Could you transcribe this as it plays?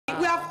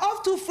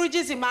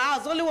fridges in my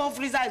house. Only one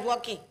freezer is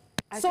working.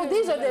 So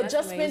these are the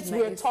adjustments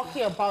we're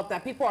talking about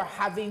that people are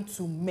having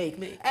to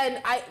make.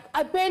 And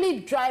I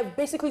barely drive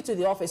basically to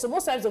the office. So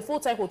most times the full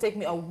tank will take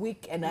me a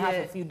week and a half,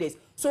 a few days.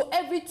 So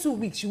every 2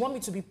 weeks, you want me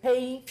to be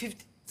paying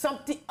 50,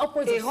 something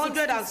upwards of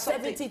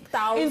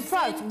 70,000. In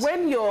fact,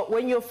 when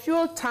your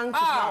fuel tank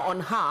is now on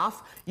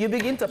half, you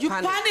begin to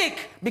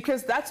panic.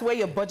 Because that's where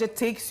your budget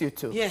takes you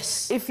to.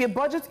 Yes. If your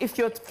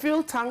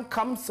fuel tank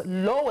comes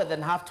lower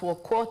than half to a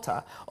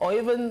quarter, or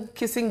even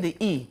kissing the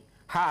E,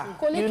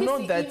 you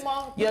know that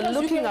you're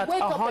looking at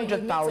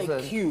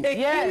 100,000.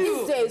 Yes.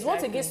 These days,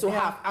 once it gets to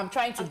half, I'm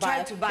trying to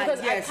buy because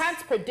I can't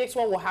predict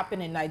what will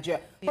happen in Nigeria.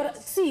 But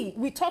see,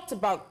 we talked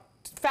about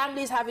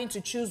families having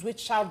to choose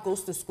which child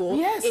goes to school.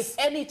 Yes. If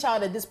any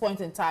child at this point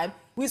in time.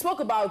 We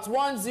spoke about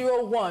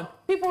 101.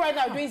 People right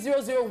now are doing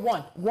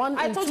 001.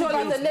 I told you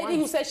about the lady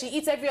who said she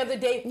eats every other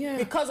day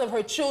because of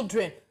her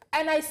children.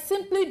 And I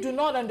simply do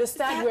not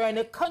understand. We're in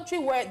a country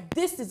where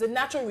this is a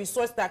natural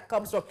resource that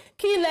comes from.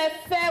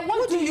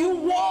 What do you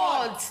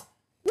want?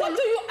 What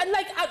do you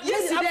like?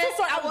 Yesterday, I'm so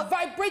sorry. I was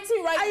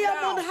vibrating right now. I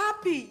am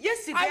unhappy.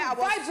 Yesterday, I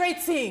was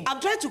vibrating. I'm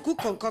trying to cook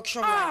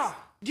concoction rice.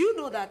 Do you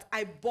know that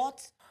I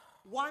bought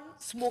one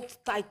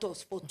smoked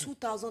Titus for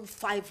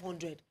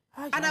 2,500,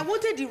 and I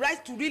wanted the rice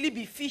to really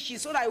be fishy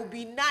so that it would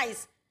be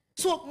nice.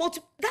 So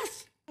that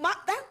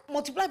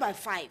multiplied by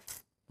 5,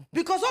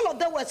 because all of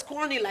them were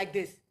scrawny like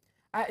this.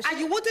 And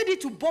you wanted it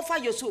to buffer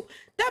your soup.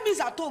 That means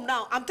at home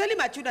now, I'm telling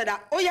my children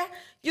that, oh yeah,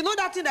 you know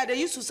that thing that they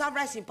used to serve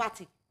rice in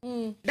party?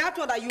 That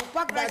one that you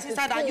pack rice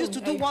inside that used to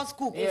do 1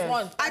 scoop.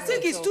 I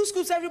think it's 2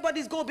 scoops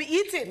everybody's going to be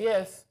eating.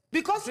 Yes.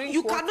 Because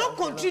you cannot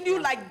continue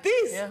like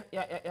this.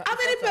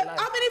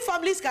 How many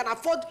families can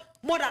afford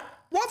more than...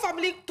 One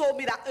family told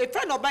me that, a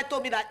friend of mine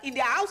told me that in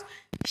their house,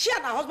 she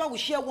and her husband will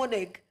share 1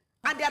 egg,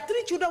 and their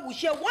 3 children will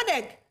share 1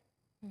 egg,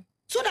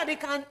 so that they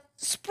can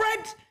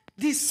spread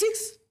the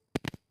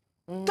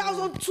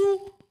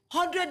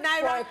 6,200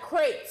 naira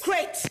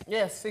crate.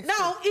 Yes, 60.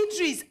 Now,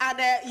 Idris and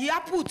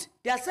Yaput,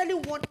 they are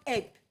selling 1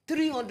 egg,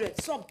 300,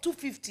 some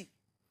 250.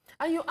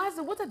 And you ask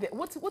them, what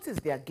is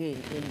their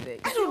gain in there?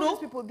 I don't know.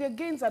 People, their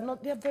gains are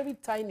not, they're very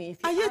tiny.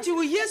 And yet you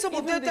will hear some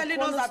of them telling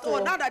us that,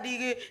 now that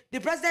the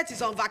president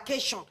is on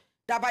vacation,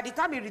 that by the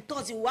time he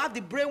returns, he will have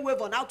the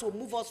brainwave on how to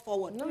move us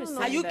forward. No,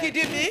 are you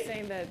kidding me?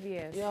 Saying that,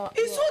 yes.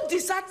 It's so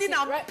disheartening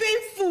and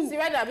painful. See,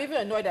 right now, I'm even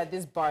annoyed at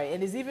this bar.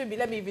 And it's even,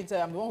 let me even tell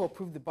you, I'm the one who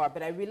approved the bar,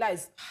 but I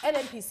realized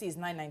NNPC is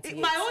 998.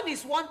 My own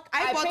is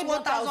I bought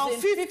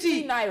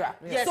 1,050 naira.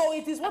 Yes. So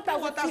it is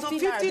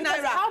 1,050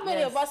 naira. How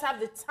many of us have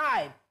the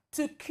time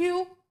to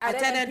queue at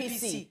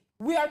NNPC?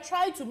 We are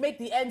trying to make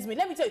the ends meet.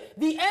 Let me tell you,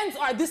 the ends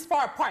are this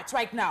far apart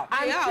right now.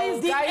 And please,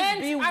 the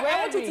ends, I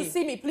want you to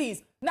see me,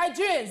 please.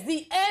 Nigerians,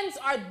 the ends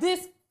are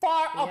this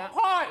far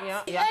apart.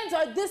 The ends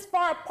are this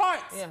far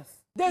apart. Yes.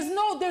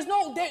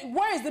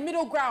 Where is the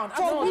middle ground?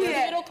 I'm the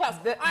middle class.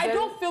 I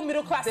don't feel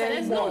middle class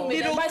anymore.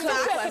 My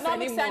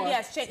socioeconomic standing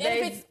has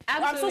changed.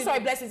 I'm so sorry,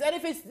 blessings. And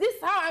if it's this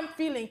how I'm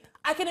feeling,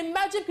 I can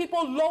imagine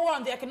people lower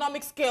on the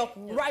economic scale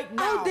right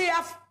now. How they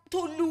have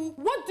Tolu.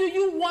 What do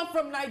you want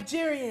from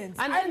Nigerians?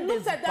 And I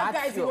looked at that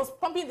guy, he was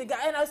pumping the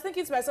guy, and I was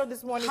thinking to myself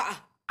this morning,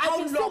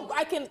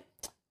 I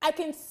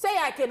can say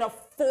I can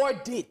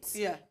afford it.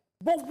 Yeah.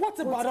 But what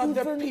about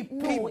other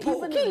people?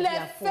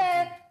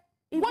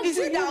 Is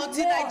it that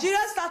until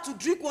Nigerians start to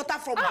drink water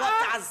from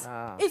gutters?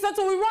 It's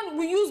until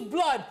we use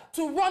blood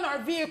to run our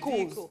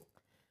vehicles.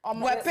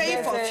 We're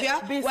paying for fuel,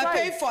 we're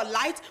paying for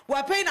light,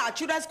 we're paying our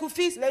children's school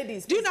fees.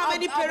 Ladies, do you know how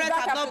many parents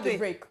have not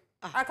paid?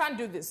 I can't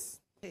do this.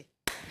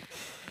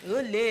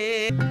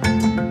 Ole.